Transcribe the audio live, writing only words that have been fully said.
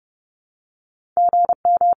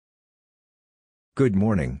Good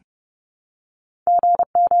morning.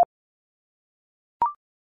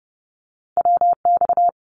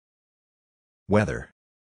 Weather.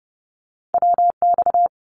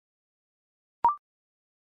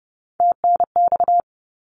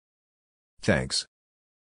 Thanks.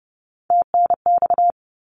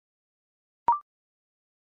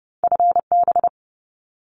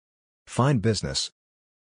 Fine business.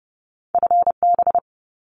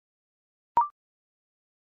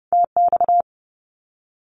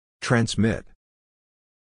 Transmit.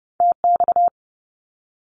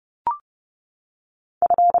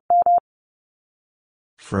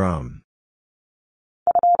 From.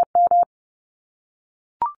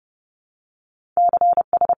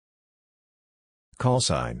 Call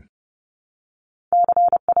sign.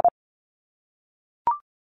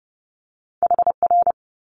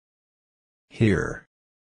 Here.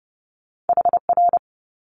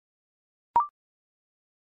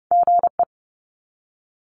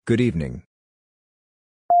 Good evening.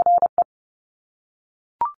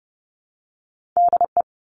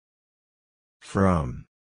 From.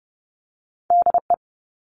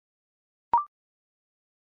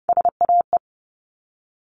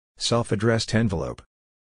 Self-addressed envelope.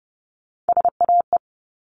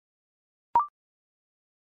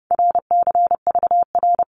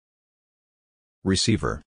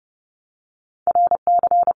 Receiver.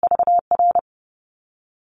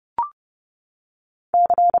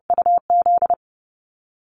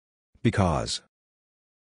 Because.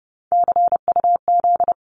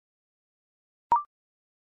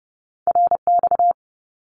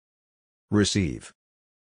 Receive.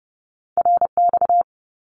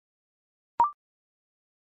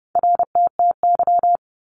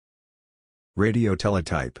 Radio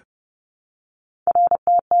teletype.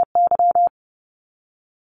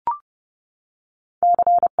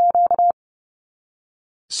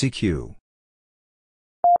 CQ.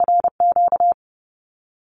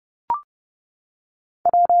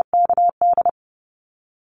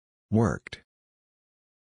 Worked.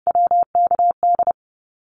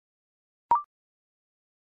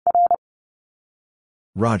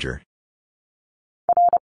 Roger.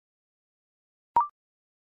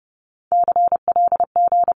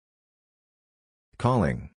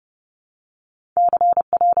 Calling.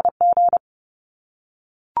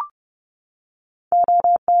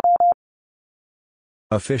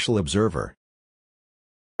 Official observer.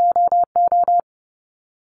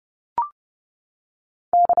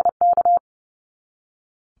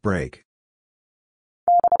 Break.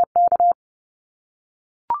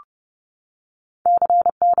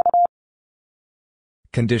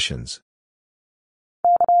 Conditions.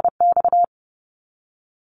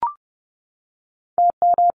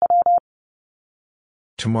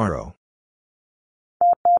 Tomorrow.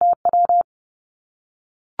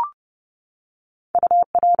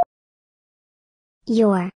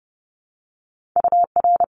 Your.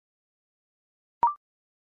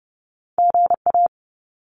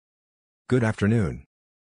 Good afternoon.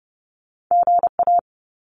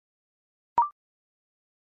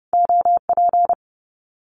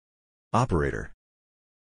 Operator.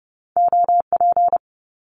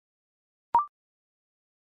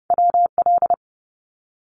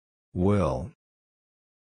 Will.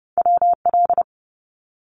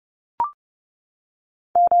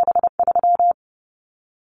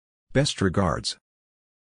 Best regards.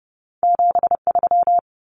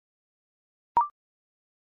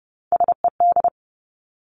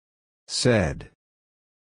 Said.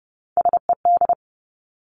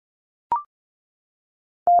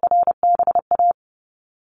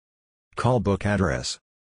 Call book address.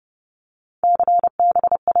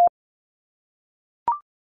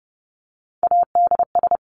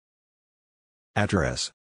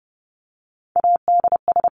 Address.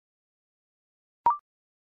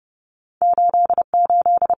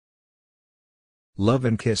 Love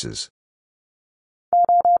and kisses.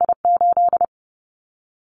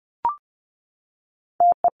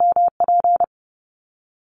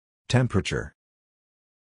 Temperature.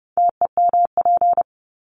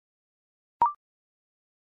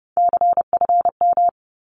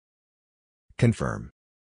 Confirm.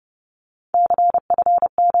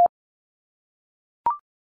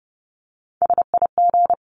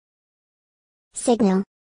 Signal.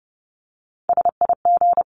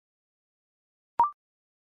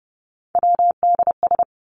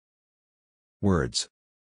 Words.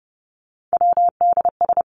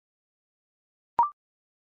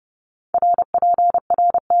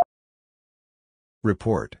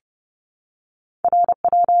 Report.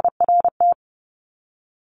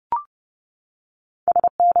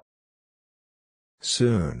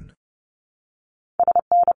 Soon.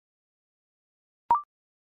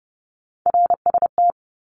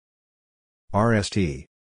 RST.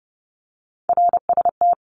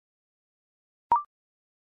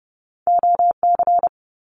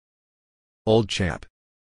 Old chap.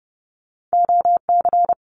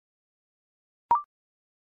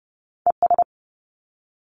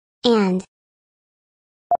 And.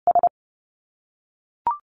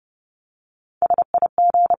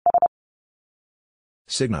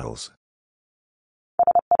 Signals.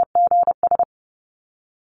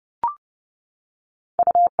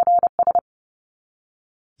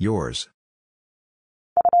 Yours.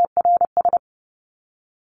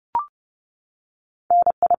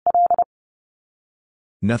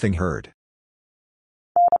 Nothing heard.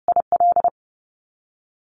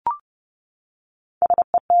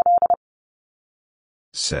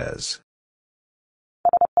 Says.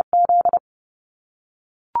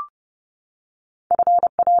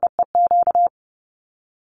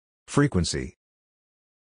 Frequency.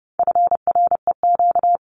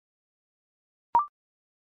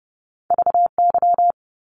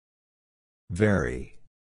 Very.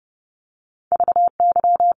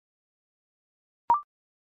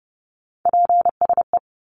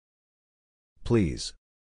 Please.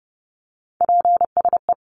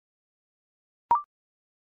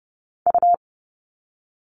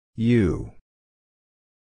 You.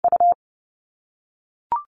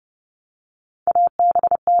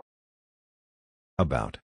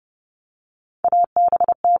 About.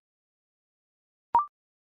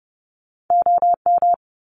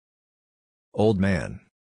 Old man.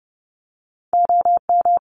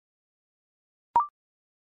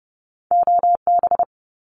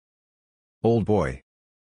 Old boy.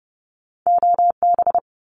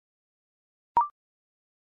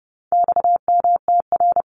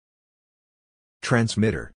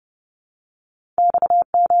 Transmitter.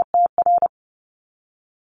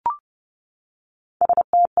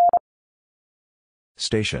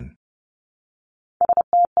 Station.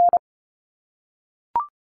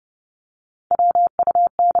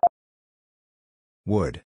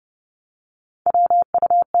 Wood.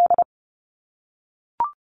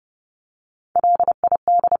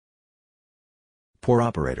 Poor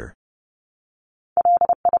operator.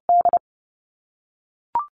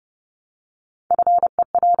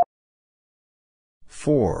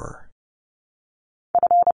 For.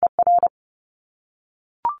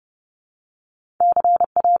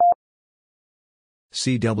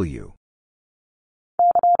 CW.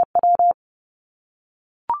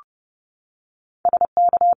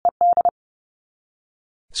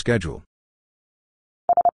 Schedule.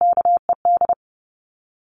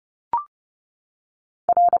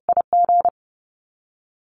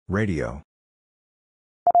 Radio.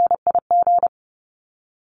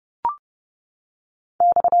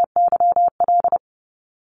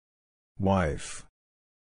 Wife.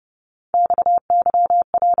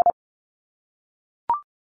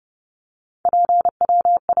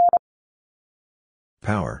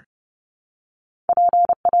 Power.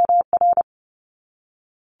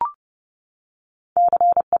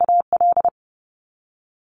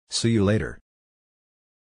 See you later.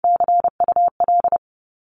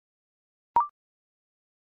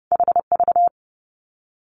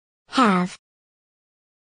 Have.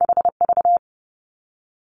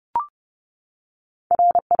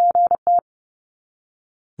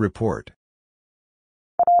 Report.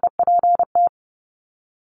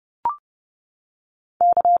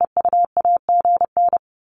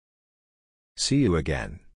 See you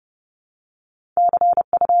again.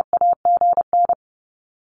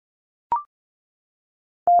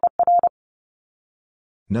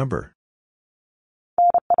 Number.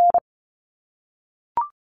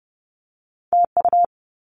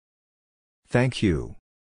 Thank you.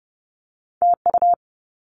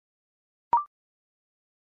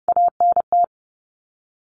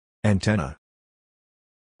 Antenna.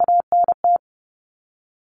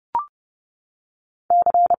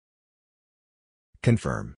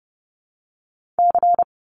 Confirm.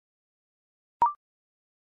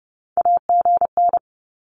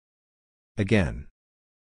 Again.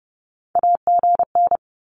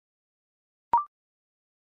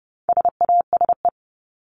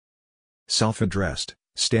 Self-addressed,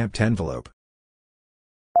 stamped envelope.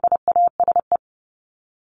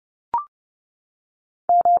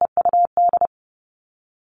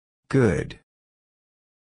 Good.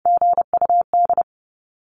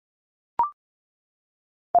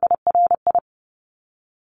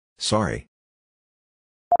 Sorry.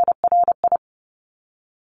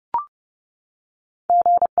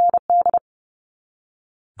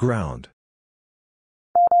 Ground.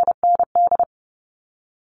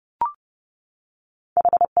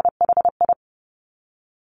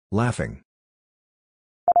 Laughing.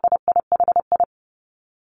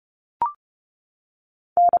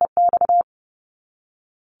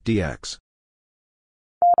 DX.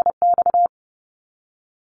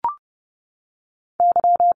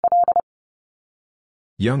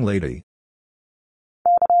 Young lady.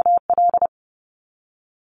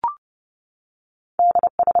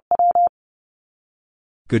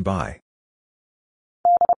 Goodbye.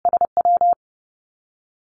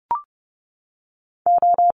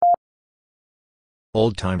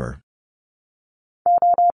 Old timer.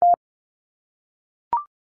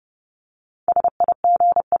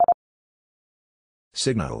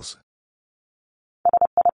 Signals.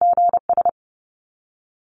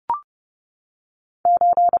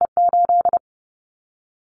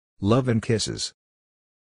 Love and kisses.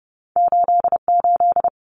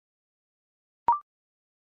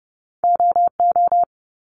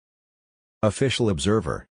 Official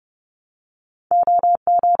observer.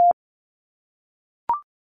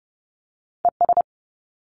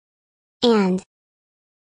 And.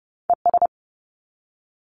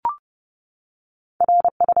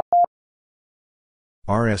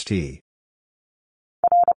 RST.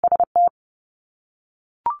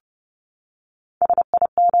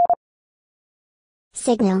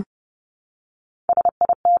 Signal.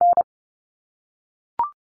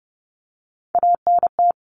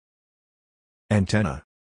 Antenna.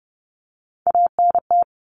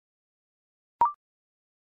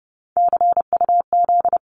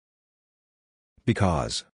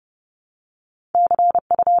 Because.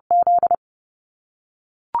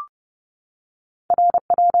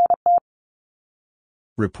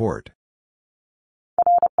 Report.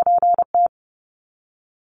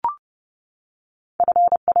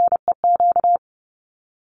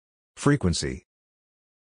 Frequency.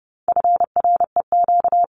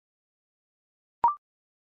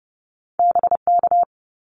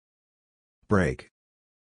 Break.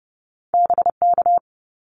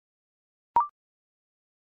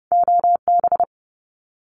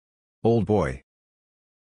 Old boy.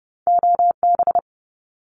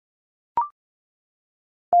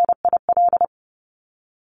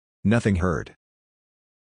 Nothing heard.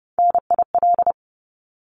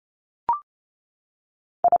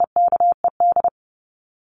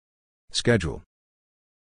 Schedule.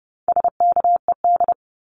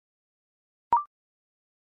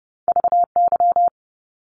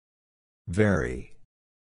 Very.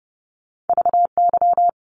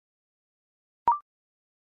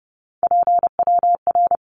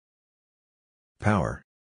 Power.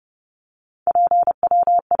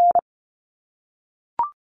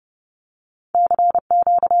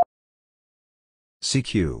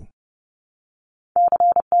 CQ.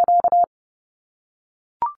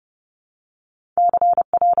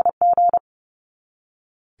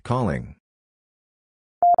 Calling.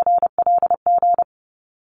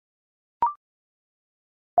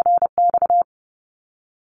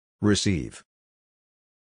 Receive.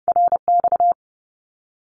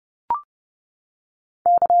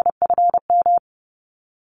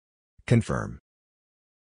 Confirm.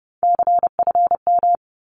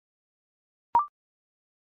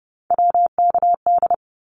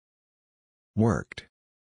 Worked.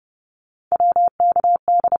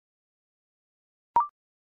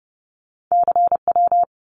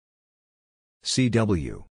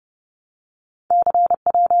 CW.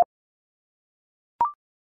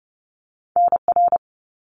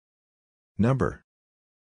 Number.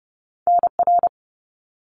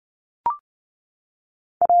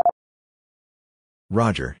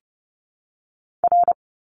 Roger.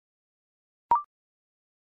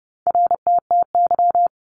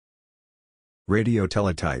 Radio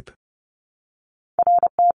teletype.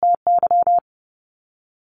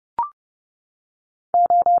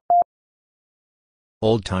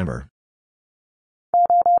 Old timer.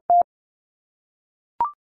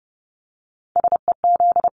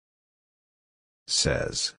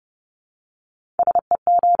 Says.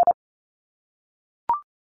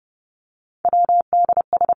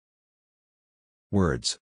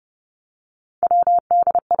 Words.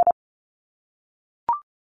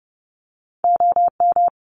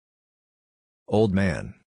 Old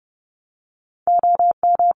man.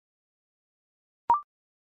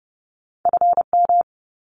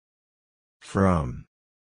 From.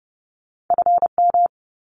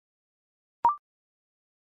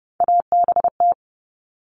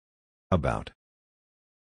 About.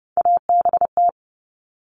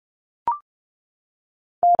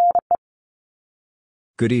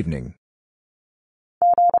 Good evening.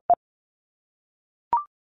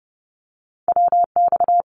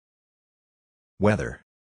 Weather.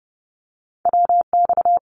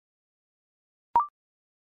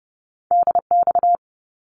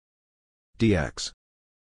 DX.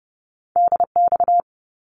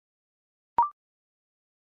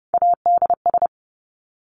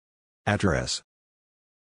 Address.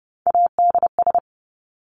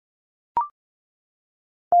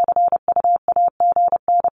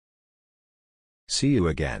 See you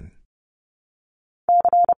again.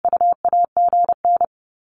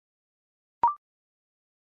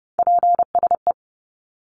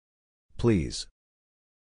 Please.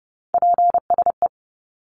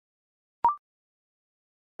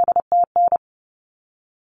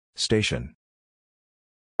 Station.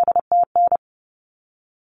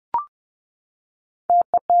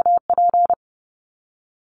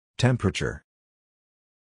 Temperature.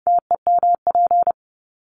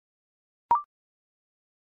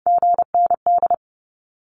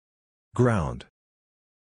 Ground.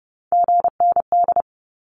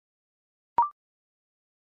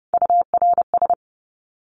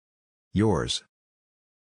 Yours.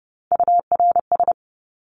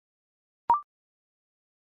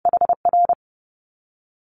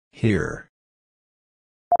 Here.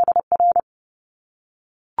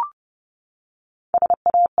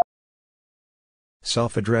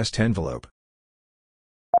 Self-addressed envelope.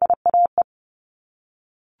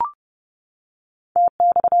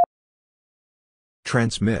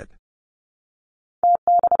 Transmit.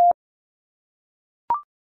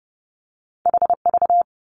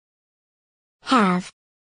 Have.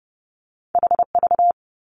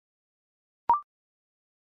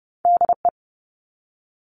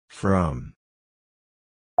 From.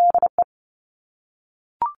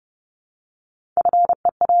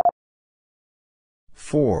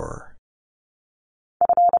 For.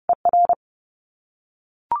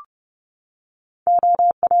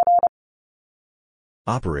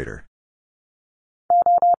 Operator.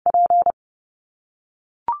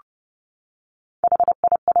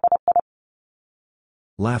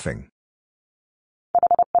 Laughing.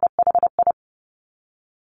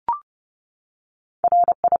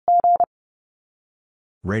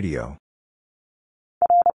 Radio.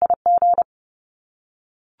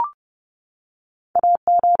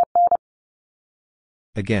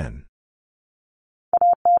 Again.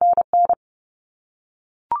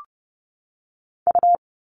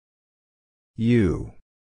 You.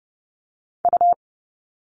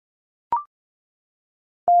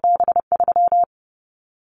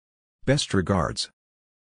 Best regards.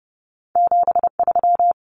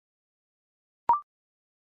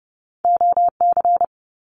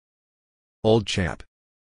 Old chap.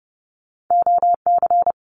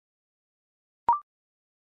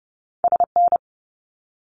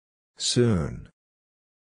 Soon.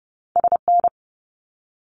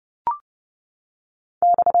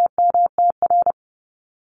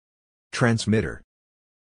 Transmitter.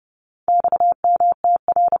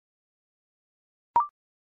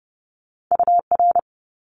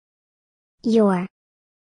 Your.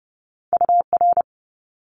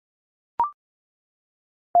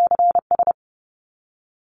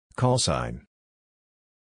 Call sign.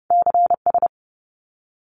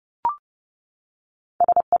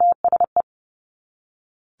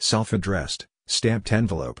 Self-addressed, stamped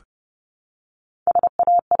envelope.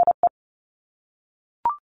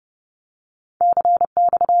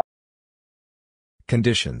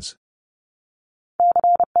 Conditions.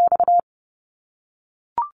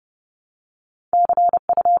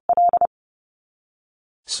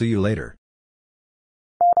 See you later.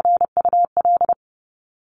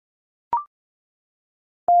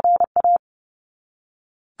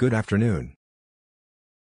 Good afternoon.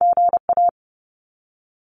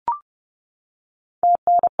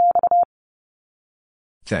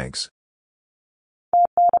 Thanks.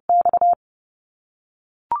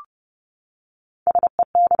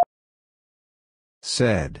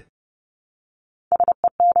 Said.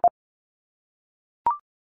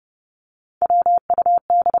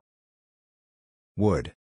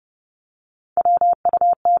 Would.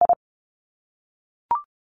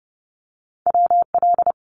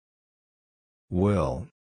 Will.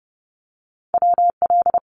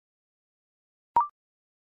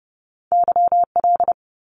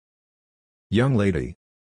 Young lady.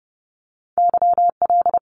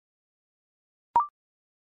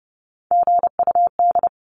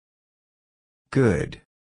 Good.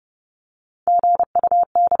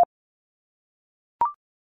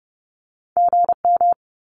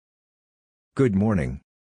 Good morning.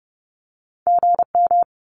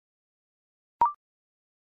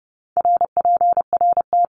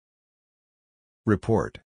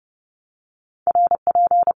 Report.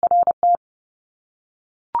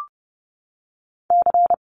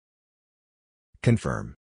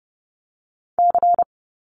 Confirm.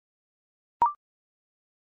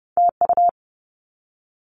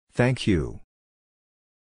 Thank you.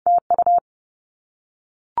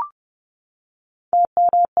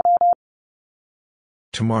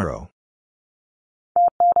 Tomorrow.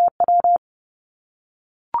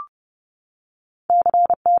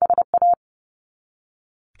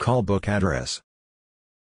 Call book address.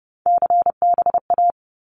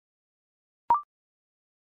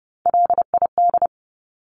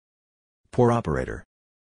 Poor operator.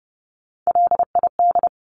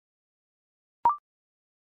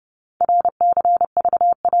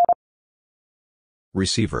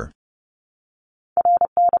 Receiver.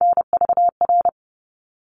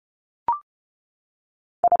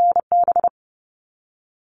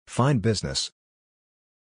 Fine business.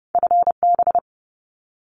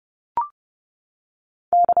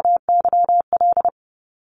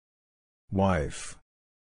 Wife.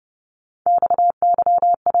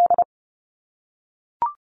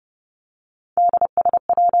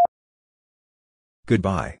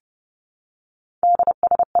 Goodbye.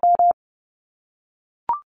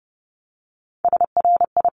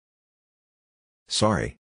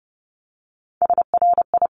 Sorry.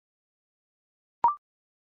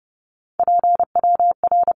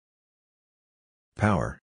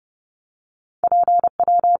 Power.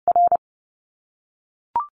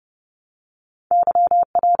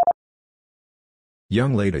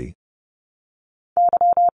 Young lady.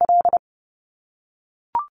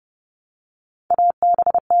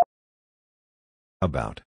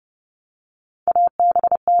 About.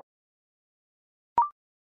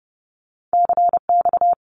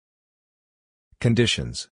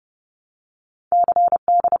 Conditions.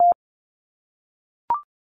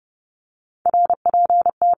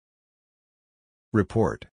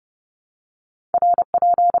 Report.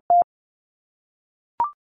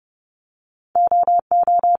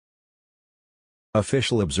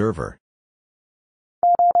 Official observer.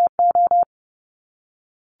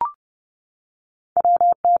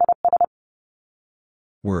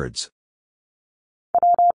 Words.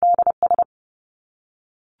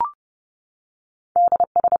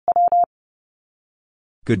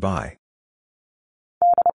 Goodbye.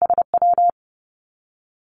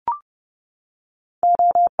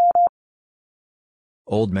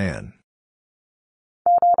 Old man.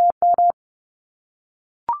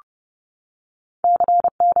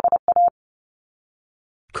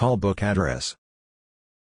 Call book address.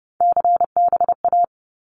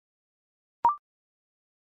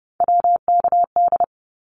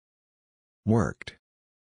 Worked.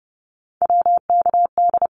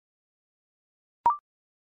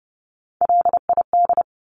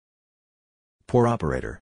 Poor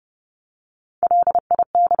operator.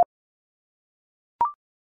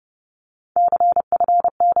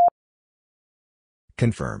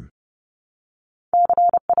 Confirm.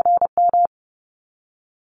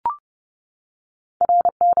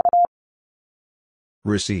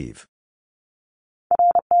 Receive.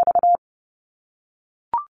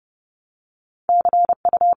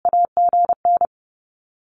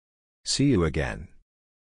 See you again.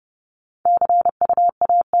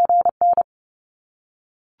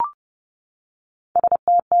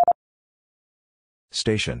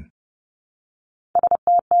 Station.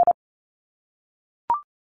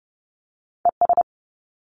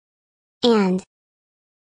 And.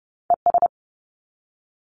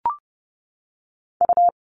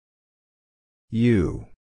 You.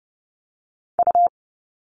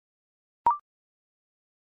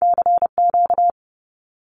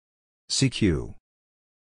 CQ.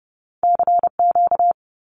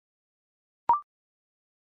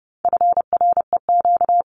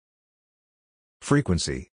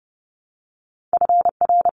 Frequency.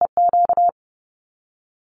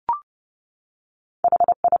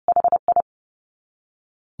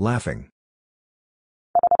 Laughing.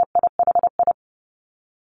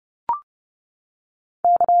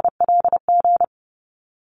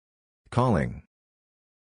 Calling.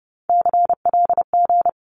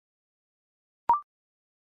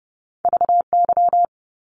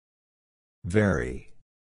 Very.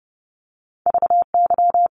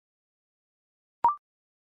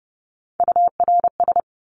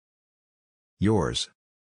 Yours.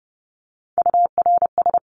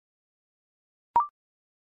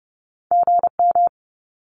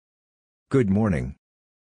 Good morning.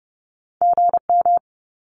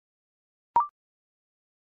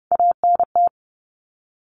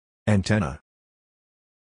 Antenna.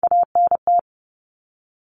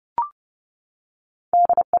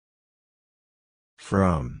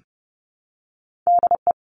 From.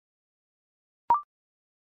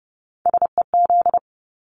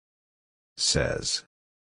 Says.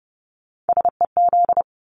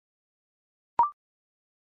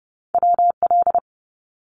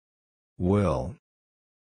 Will.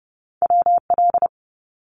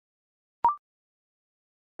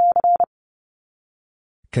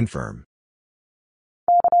 Confirm.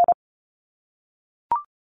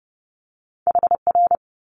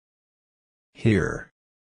 Here.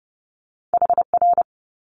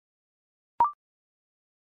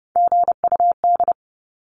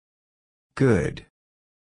 Good.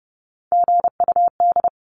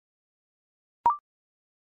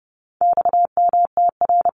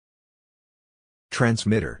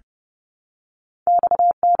 Transmitter.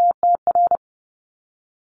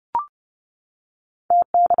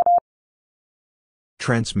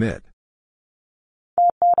 Transmit.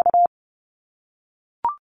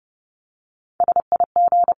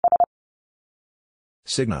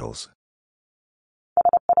 Signals.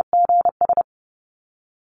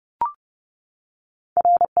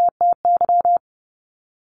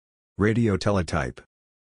 Radio teletype.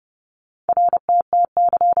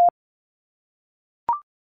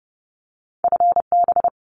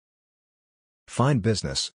 Fine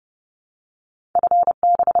business.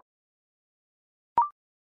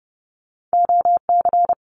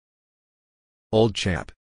 Old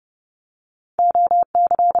chap.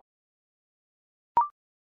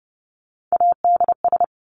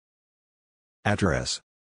 Address.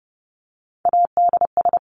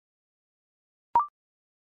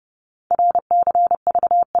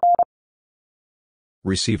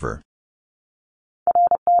 Receiver.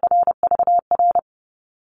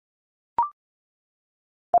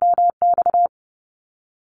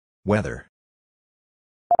 Weather.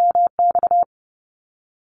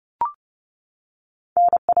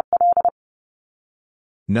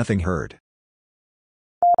 Nothing heard.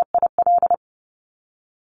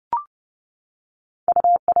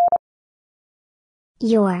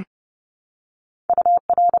 Your.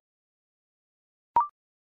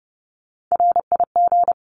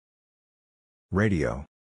 Radio.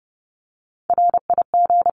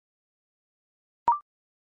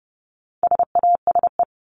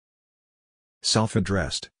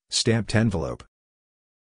 Self-addressed, stamped envelope.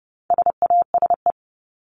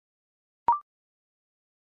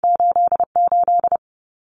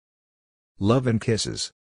 Love and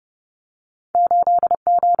kisses.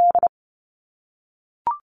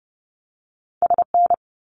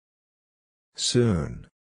 Soon.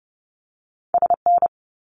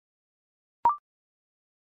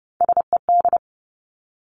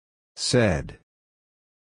 Said.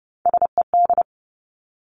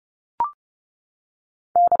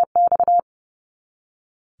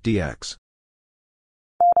 DX.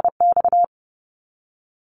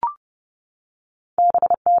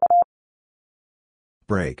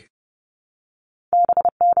 Break.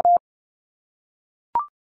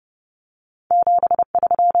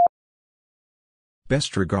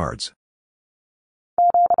 Best regards.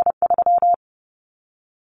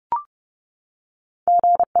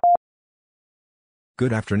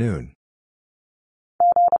 Good afternoon.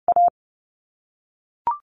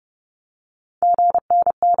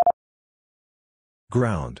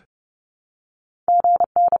 Ground.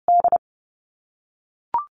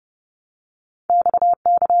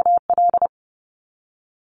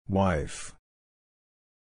 Wife.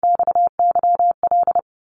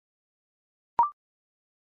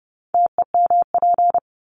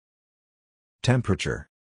 Temperature.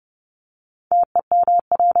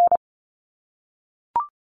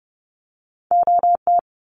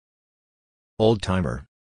 Old timer.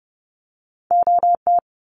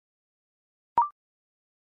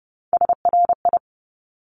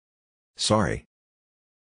 Sorry.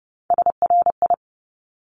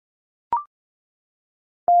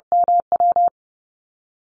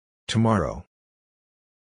 Tomorrow.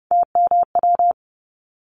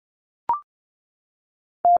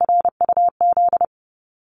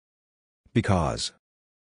 Because.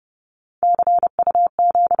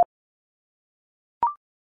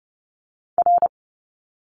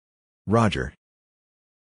 Roger.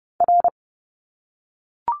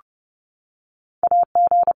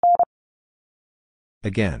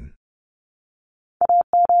 Again.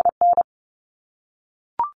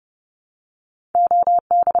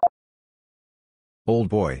 Old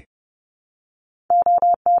boy.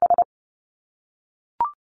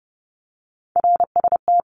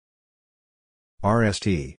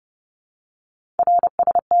 RST.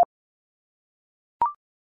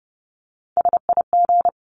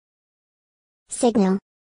 Signal.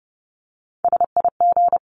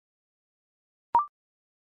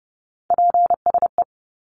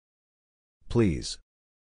 Please.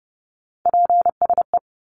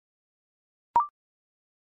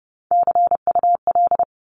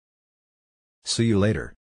 See you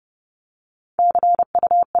later.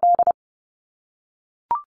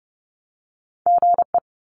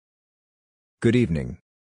 Good evening.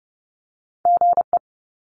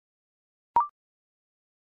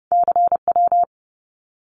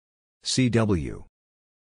 CW.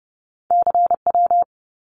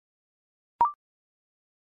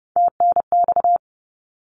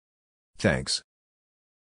 Thanks.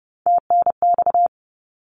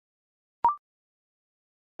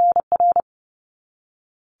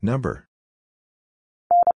 Number.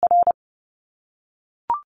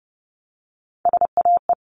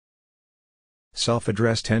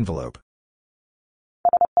 Self-addressed envelope.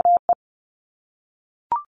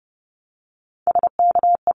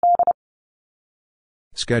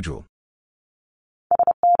 Schedule.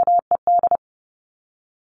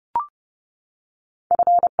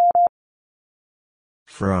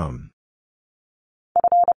 From.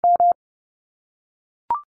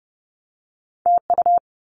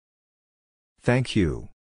 Thank you.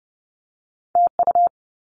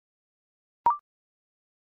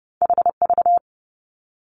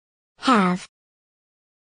 Have.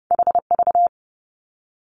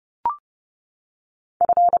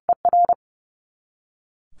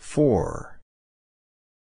 For.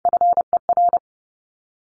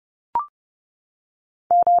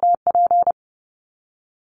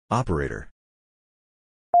 Operator.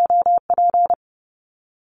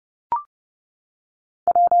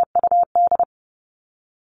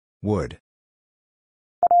 Would.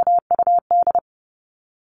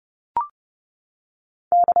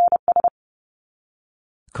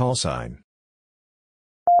 Call sign.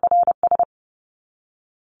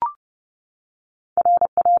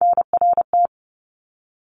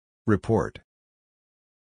 Report.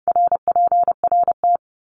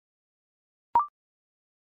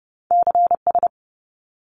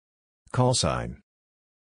 Call sign.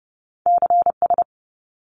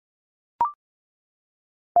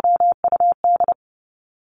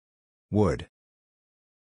 Would.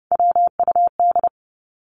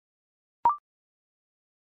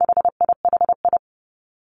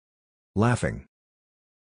 Laughing.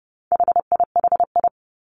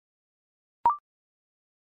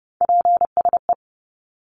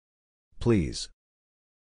 Please.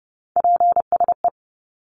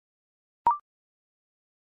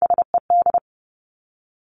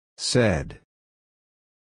 Said.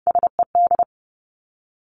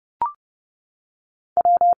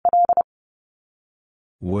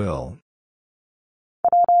 Will.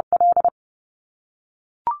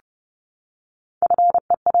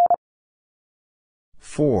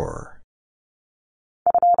 For.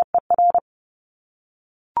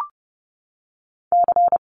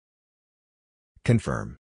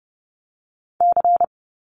 Confirm.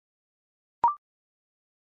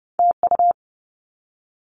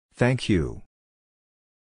 Thank you.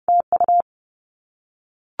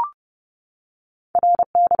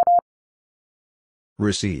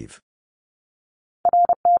 Receive.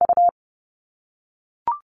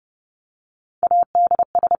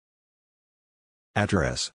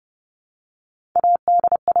 Address.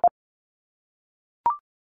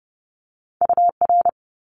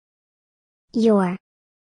 Your.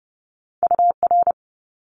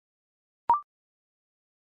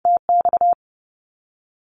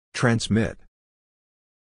 Transmit.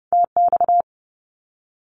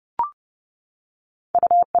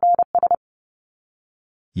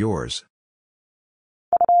 Yours.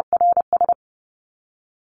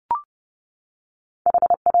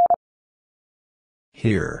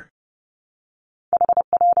 Here.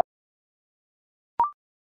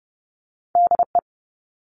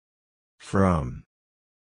 From.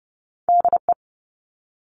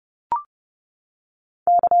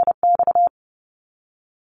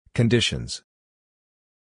 Conditions.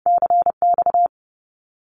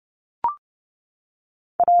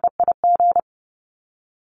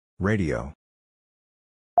 Radio.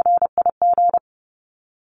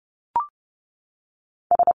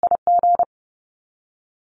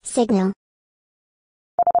 Signal.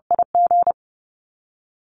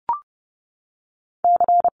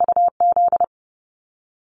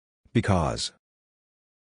 Because.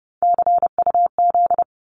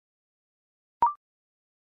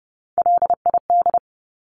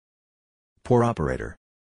 Poor operator.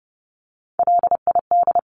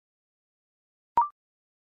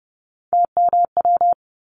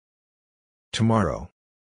 Tomorrow.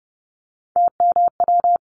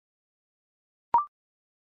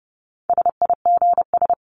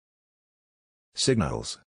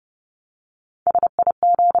 Signals.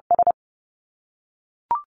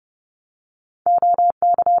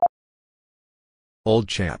 Old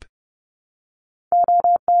chap.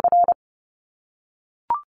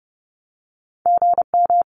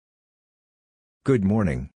 Good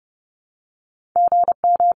morning.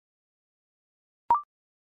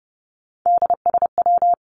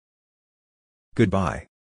 Goodbye.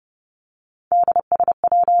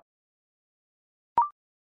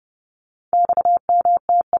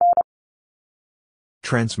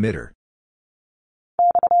 Transmitter.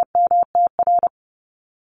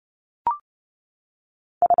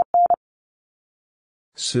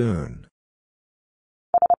 Soon.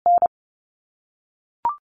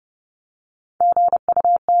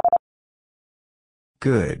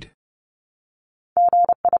 Good.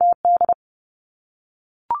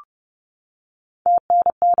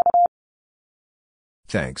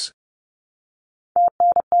 Thanks.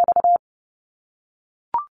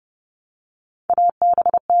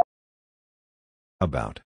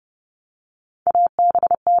 About.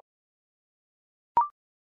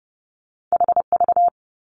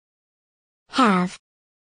 Have.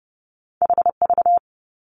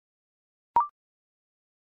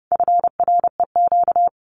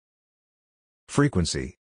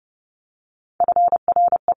 Frequency.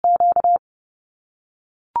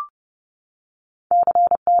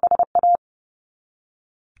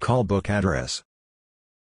 Call book address.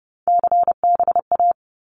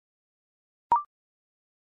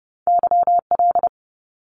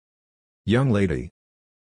 Young lady.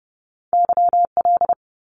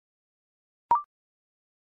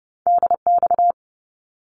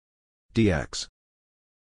 DX.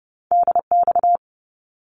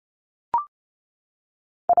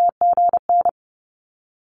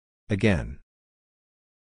 Again.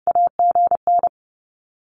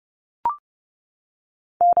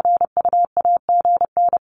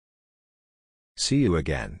 See you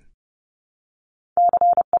again.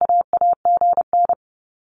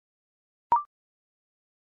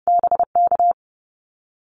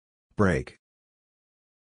 Break.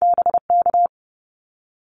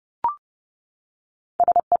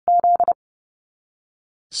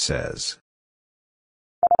 Says.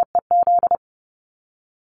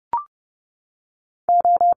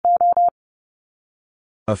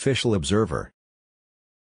 Official observer.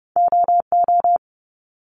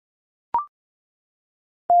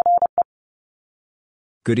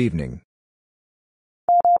 Good evening.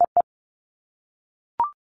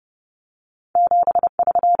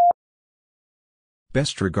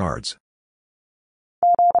 Best regards.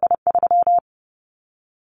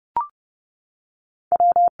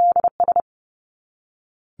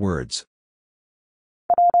 Words.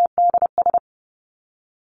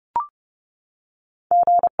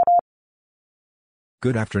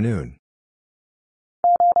 Good afternoon.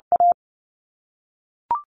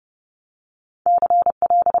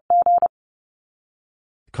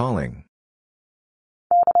 Calling.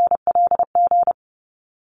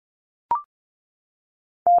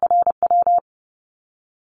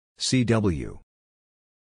 CW.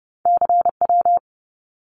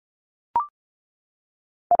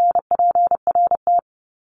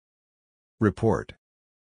 Report.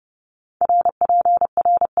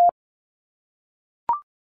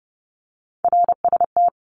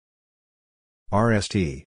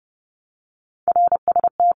 RST.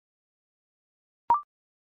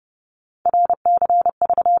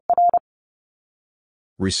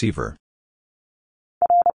 Receiver.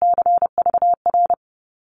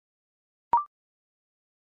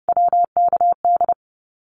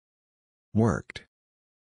 Worked.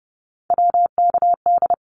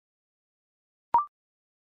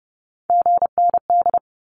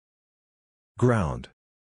 Ground.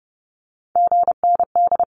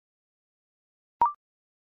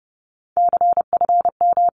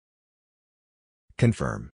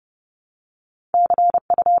 Confirm.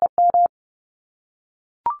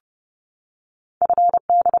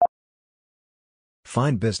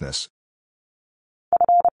 Fine business.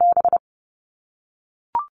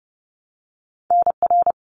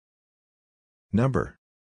 Number.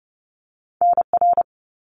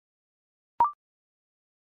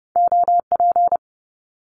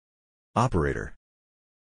 Operator.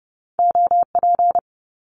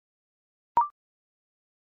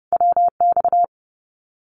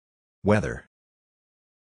 Weather.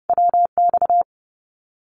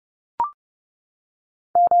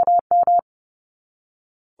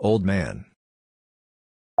 Old man.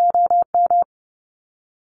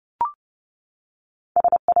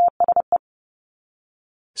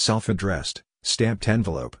 Self-addressed, stamped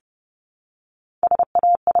envelope.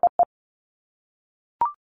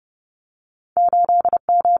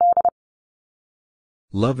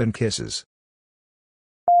 Love and kisses.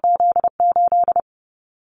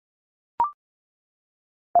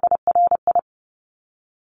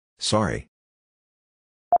 Sorry.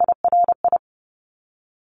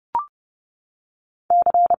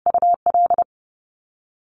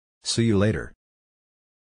 See you later.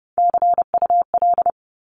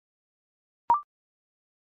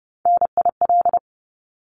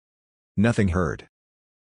 Nothing heard.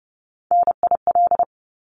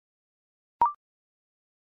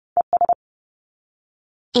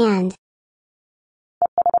 and,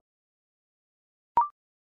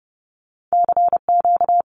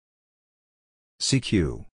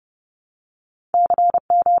 CQ.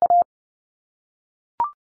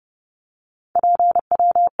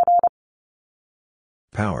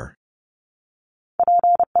 Power.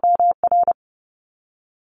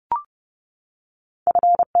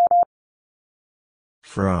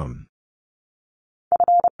 From.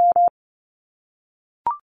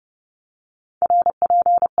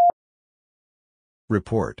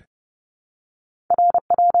 Report.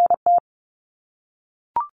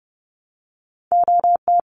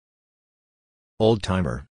 Old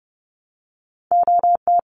timer.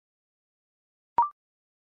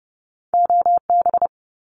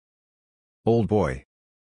 Old boy.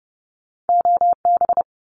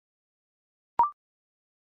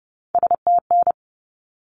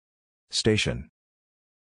 Station.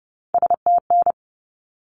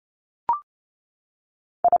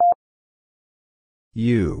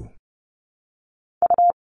 U.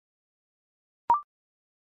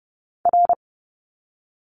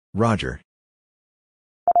 Roger.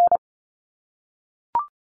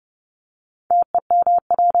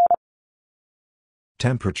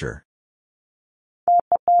 Temperature.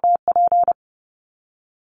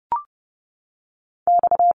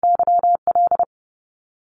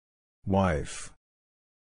 Wife.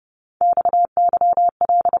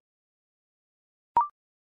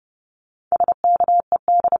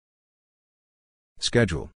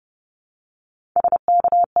 Schedule.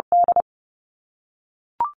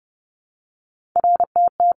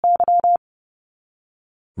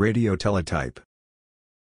 Radio teletype.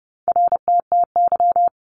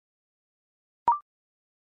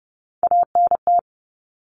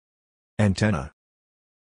 Antenna.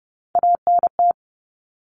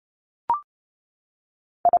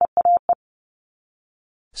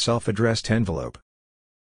 Self-addressed envelope.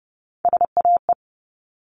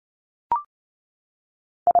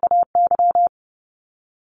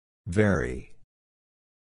 Very.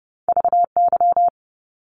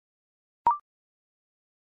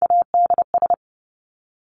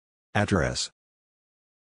 Address.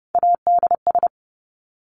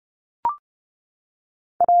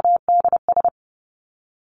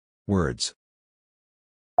 Words.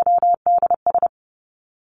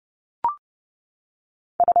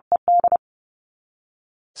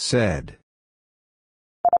 Said.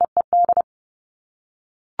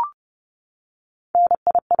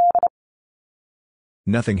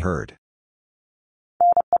 Nothing heard.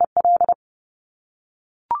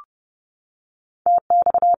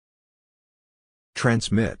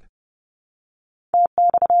 Transmit.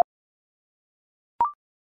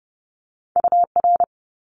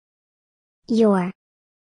 your,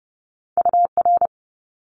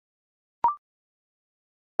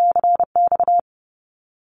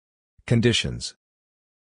 Conditions.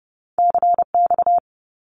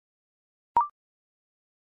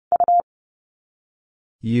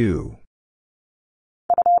 You.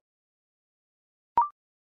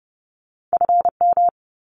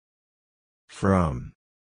 From.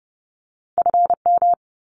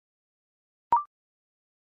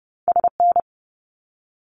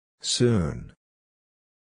 Soon.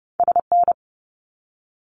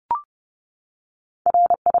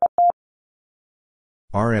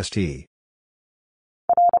 RST.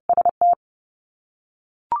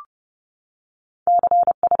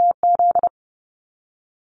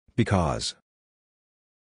 Because.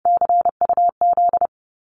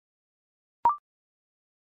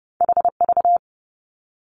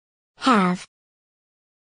 have,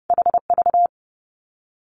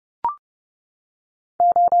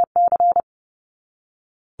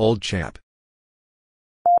 Old chap.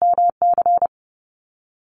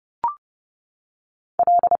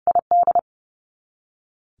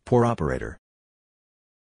 Poor operator.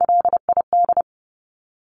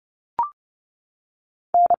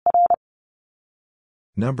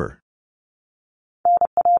 Number.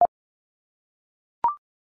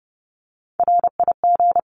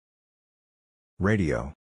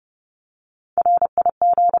 Radio.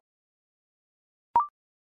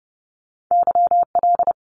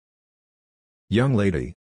 Young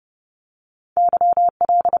lady.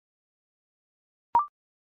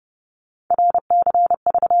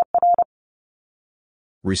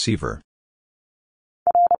 Receiver.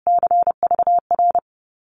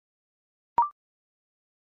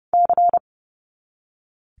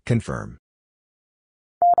 Confirm.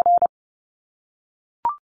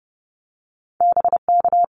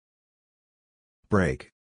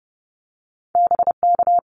 Break.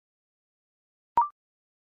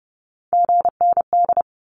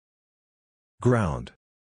 Ground.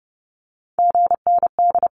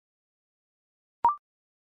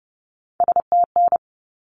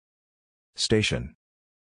 Station.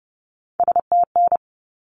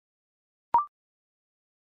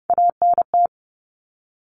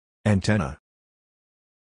 Antenna.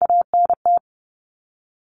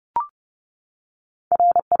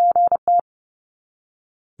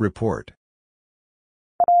 Report.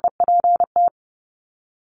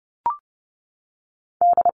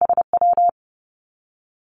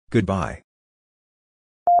 Goodbye.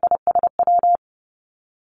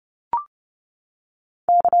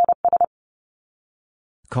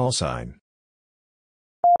 Call sign.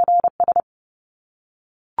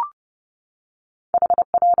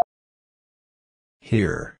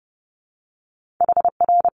 Here.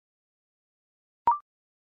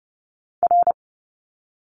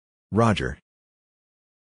 Roger.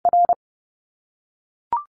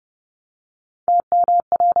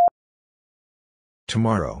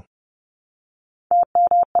 Tomorrow.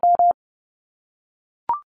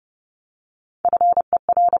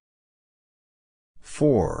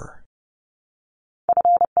 For.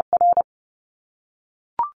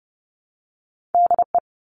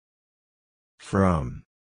 From.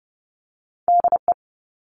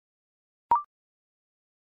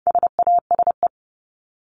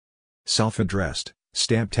 Self-addressed,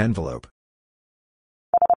 stamped envelope.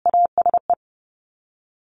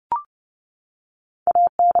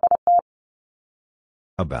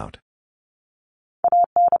 About.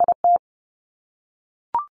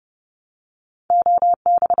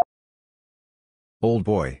 Old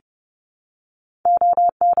boy.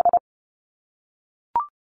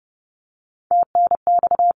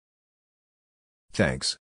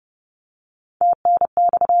 Thanks.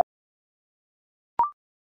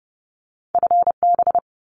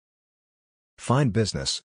 Fine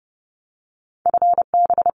business.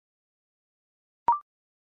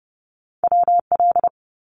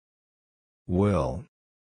 Will.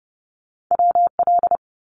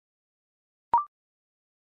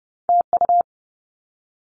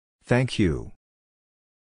 Thank you.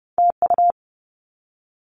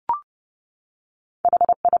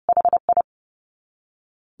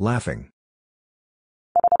 Laughing.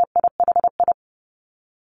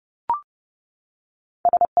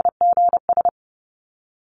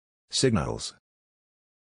 Signals.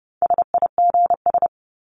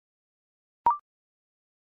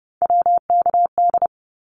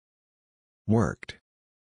 Worked.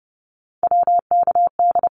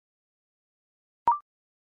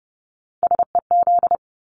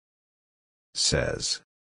 Says.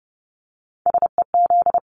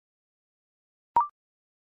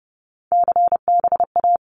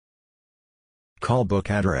 Call book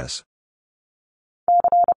address.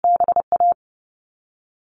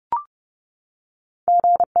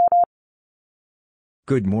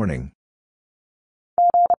 Good morning.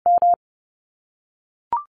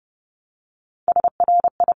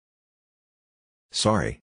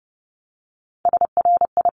 Sorry.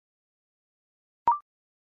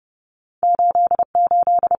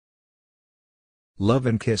 Love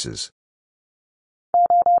and kisses.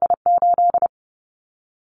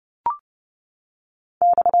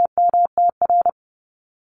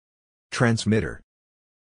 Transmitter.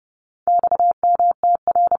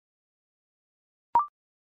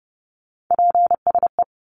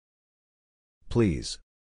 Please.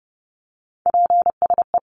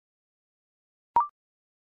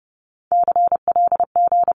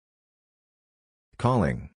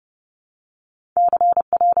 Calling.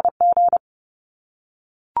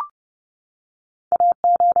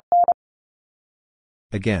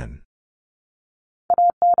 Again.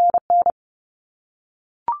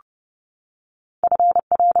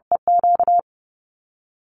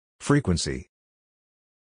 Frequency.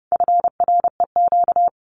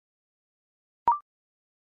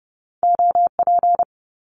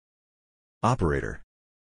 Operator.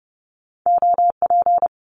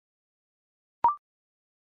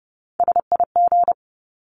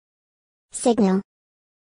 Signal.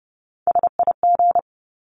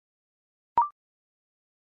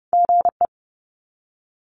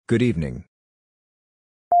 Good evening.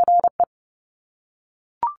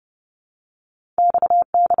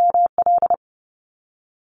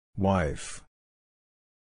 Wife.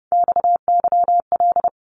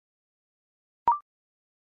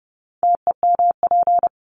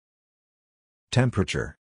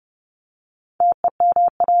 Temperature.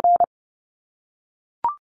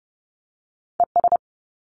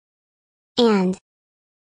 And.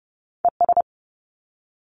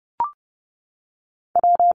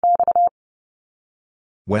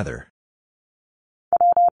 Weather.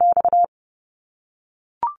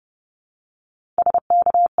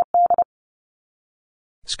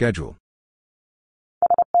 Schedule.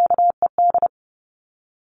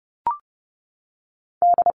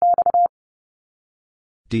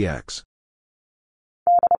 dx.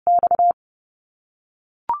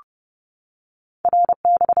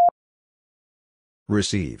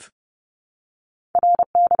 Receive.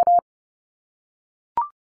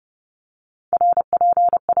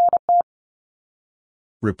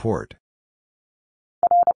 Report.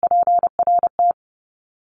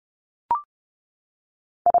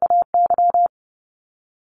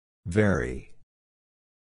 Very.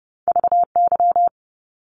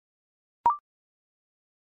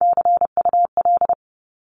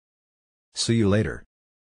 See you later.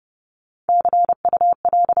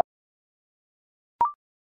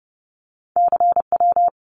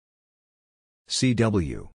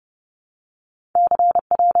 CW.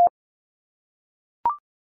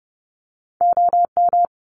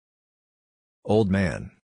 Old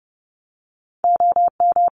man.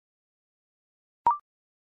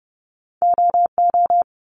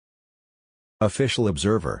 Official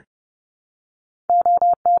observer.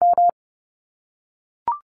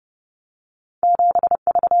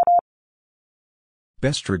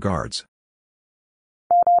 Best regards.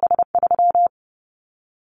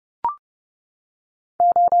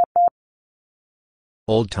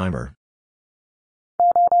 Old timer.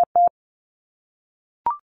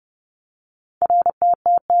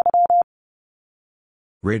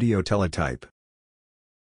 Radio teletype.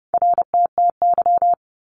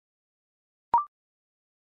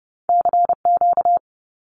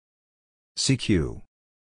 CQ.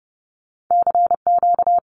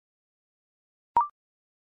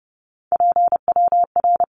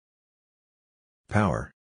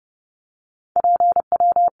 Power.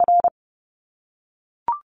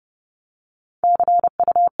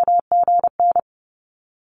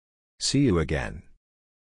 See you again.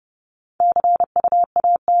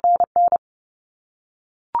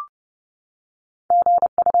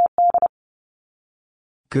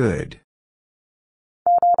 Good.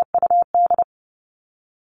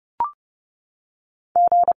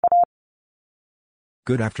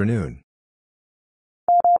 Good afternoon.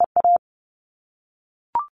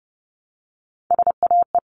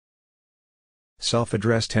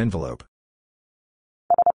 Self-addressed envelope.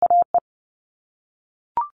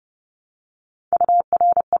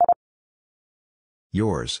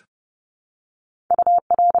 Yours.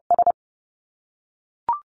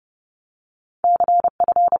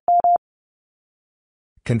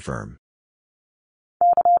 Confirm.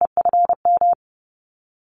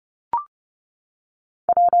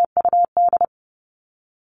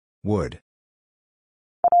 Would.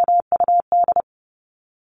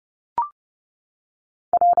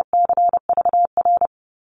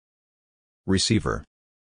 Receiver.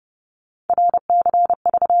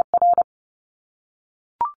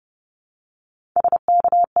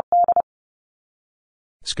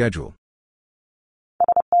 Schedule.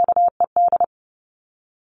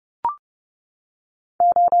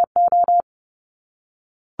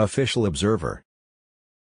 Official observer.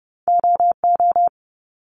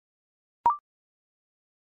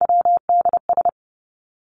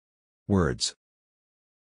 Words.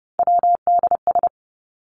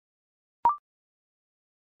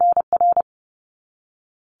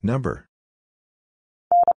 Number.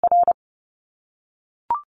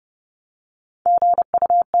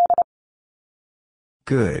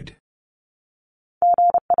 Good.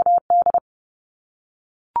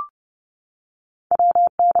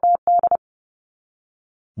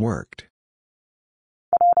 Worked.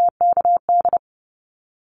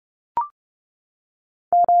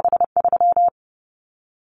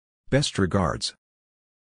 Best regards.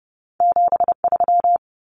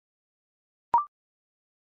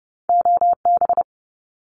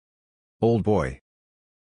 Old boy.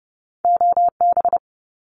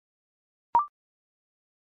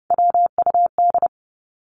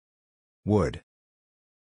 Would.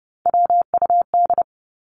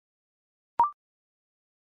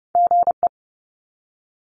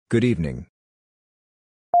 Good evening.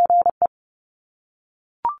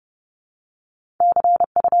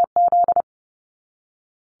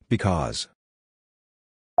 Because.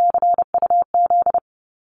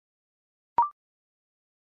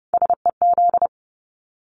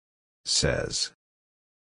 Says.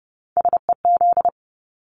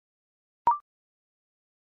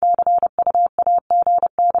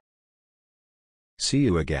 See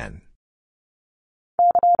you again.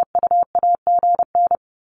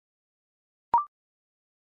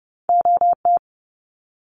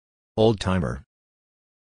 Old timer.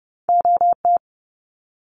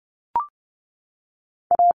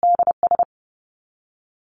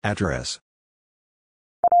 Address.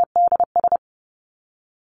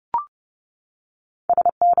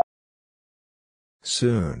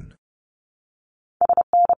 Soon.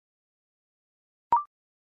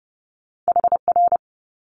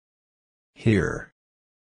 Here.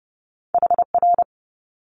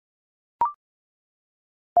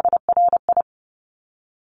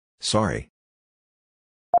 Sorry.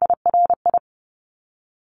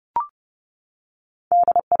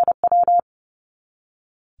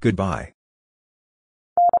 Goodbye.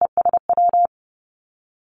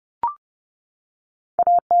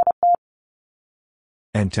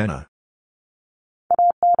 Antenna.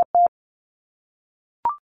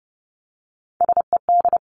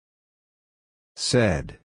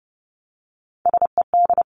 Said.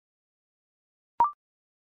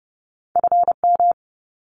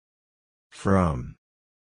 From.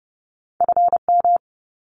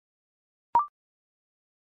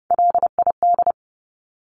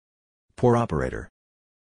 Poor operator.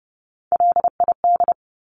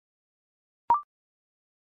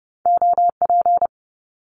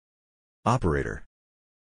 Operator.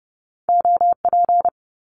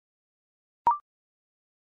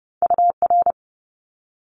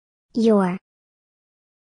 Your.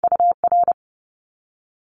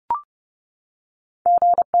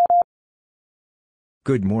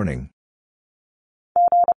 Good morning.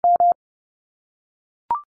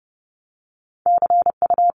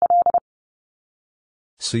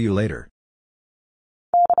 See you later.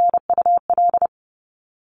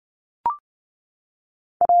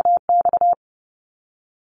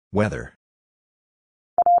 Weather.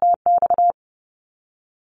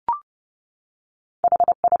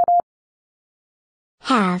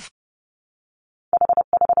 Have.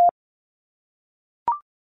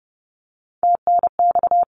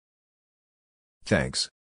 Thanks.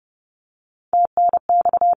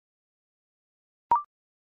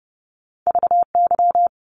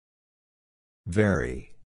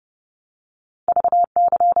 Very.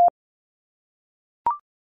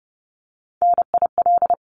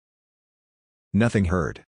 Nothing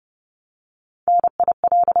heard.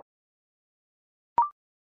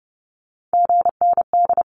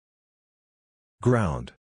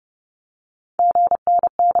 Ground.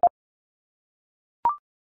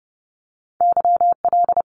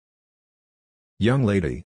 Young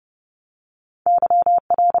lady.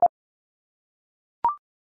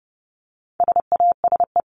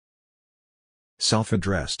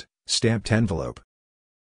 Self-addressed, stamped envelope.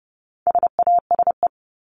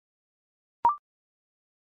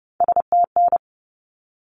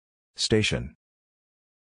 Station.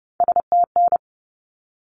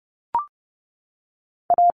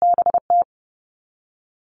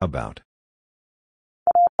 About.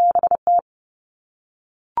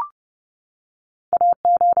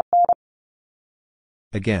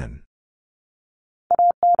 Again.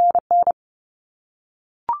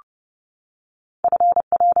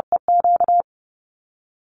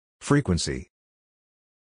 Frequency.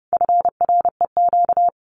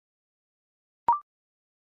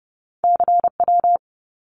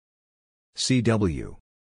 CW.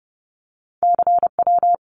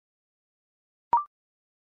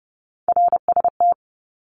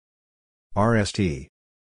 RST.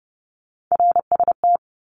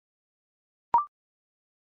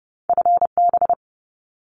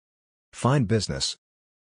 Fine business.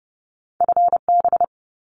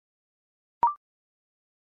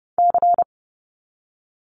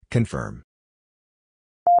 Confirm.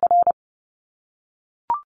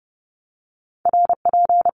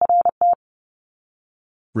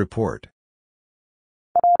 Report.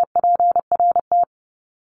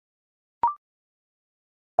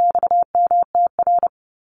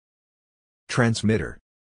 Transmitter.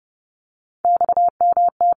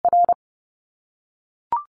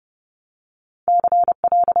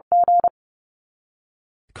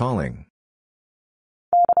 Calling.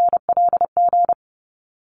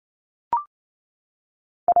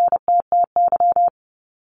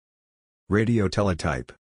 Radio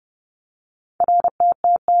teletype.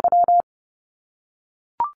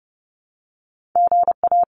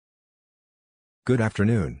 Good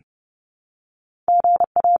afternoon.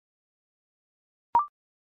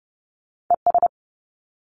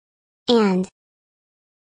 And.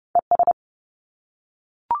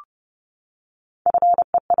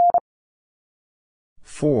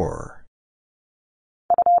 For.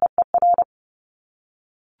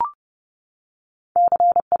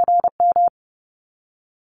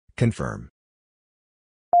 Confirm.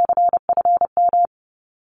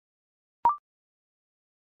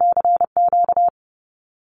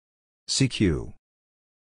 CQ.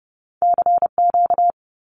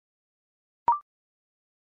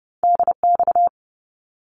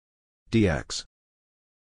 DX.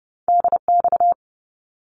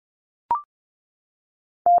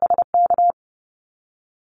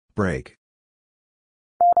 Break.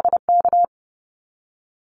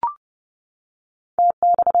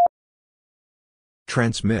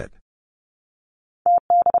 Transmit.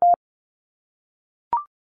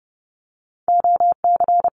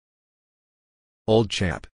 Old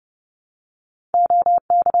chap.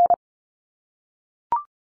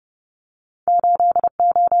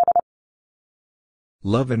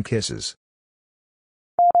 Love and kisses.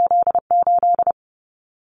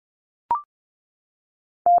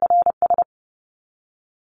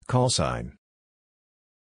 Call sign.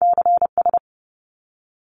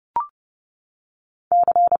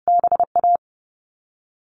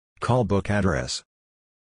 Call book address.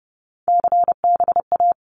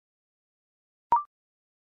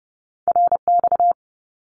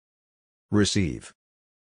 Receive.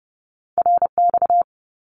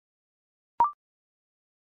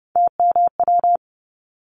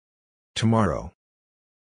 Tomorrow.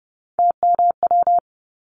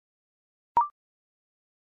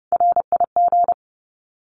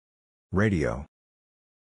 Radio.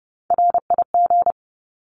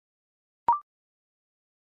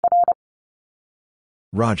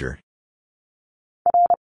 Roger.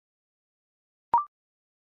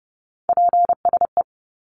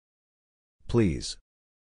 Please.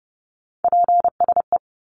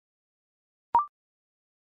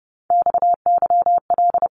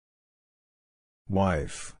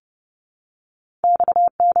 Wife.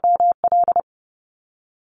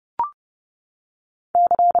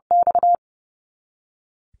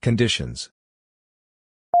 Conditions.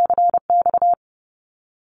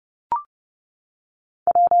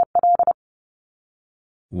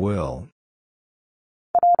 Will.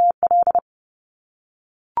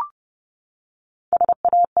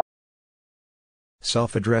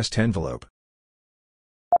 Self-addressed envelope.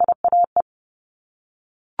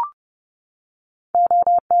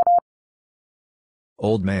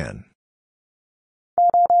 Old man.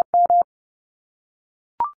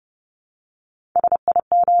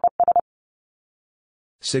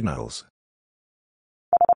 Signals.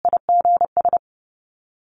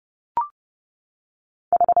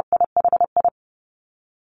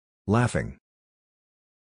 Laughing.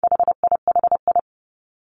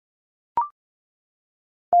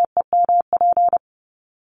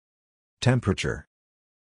 Temperature.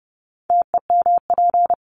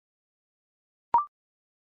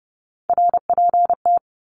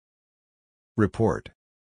 Report.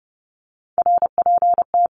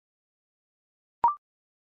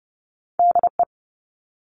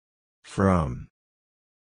 From.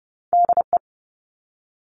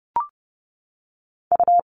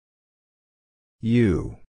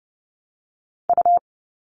 You.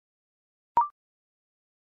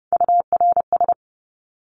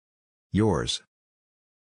 Yours.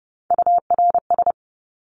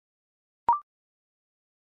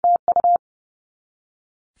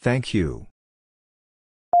 Thank you.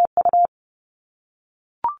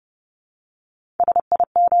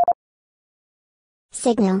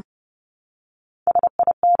 Signal.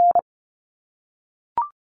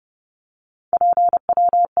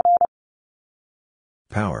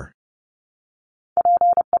 Power.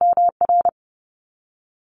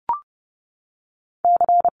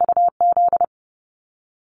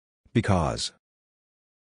 Because.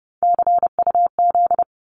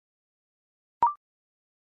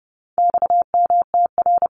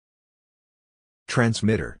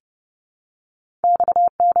 Transmitter.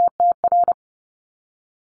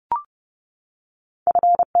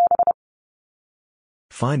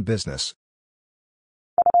 Fine business.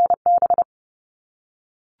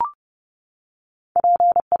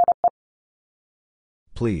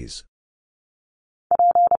 Please.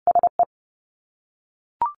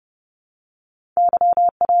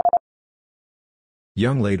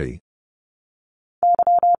 Young lady.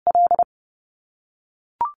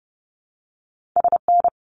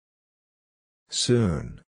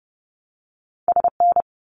 Soon.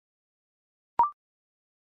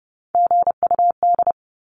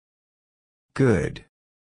 Good.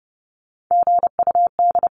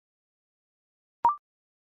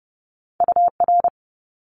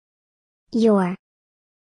 Your.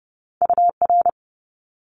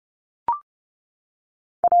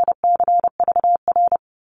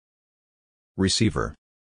 Receiver.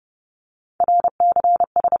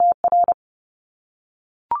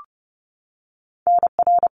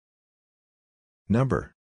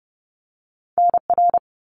 Number.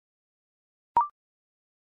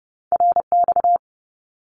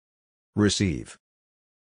 Receive.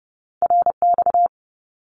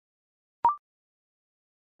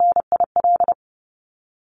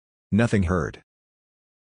 Nothing heard.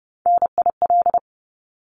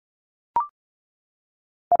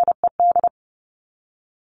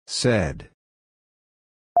 Said.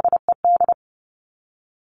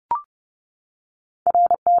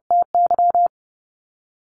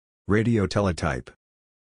 Radio teletype.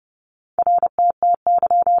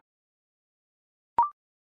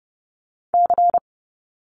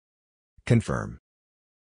 Confirm.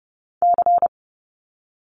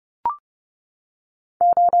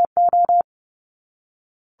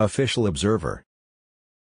 Official observer.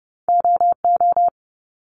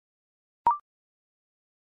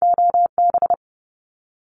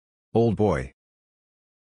 Old boy.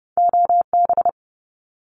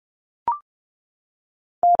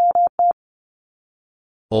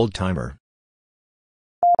 Old timer.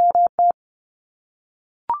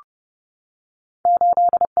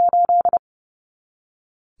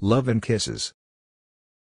 Love and kisses.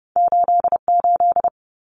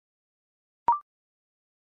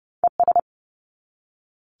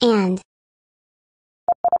 And.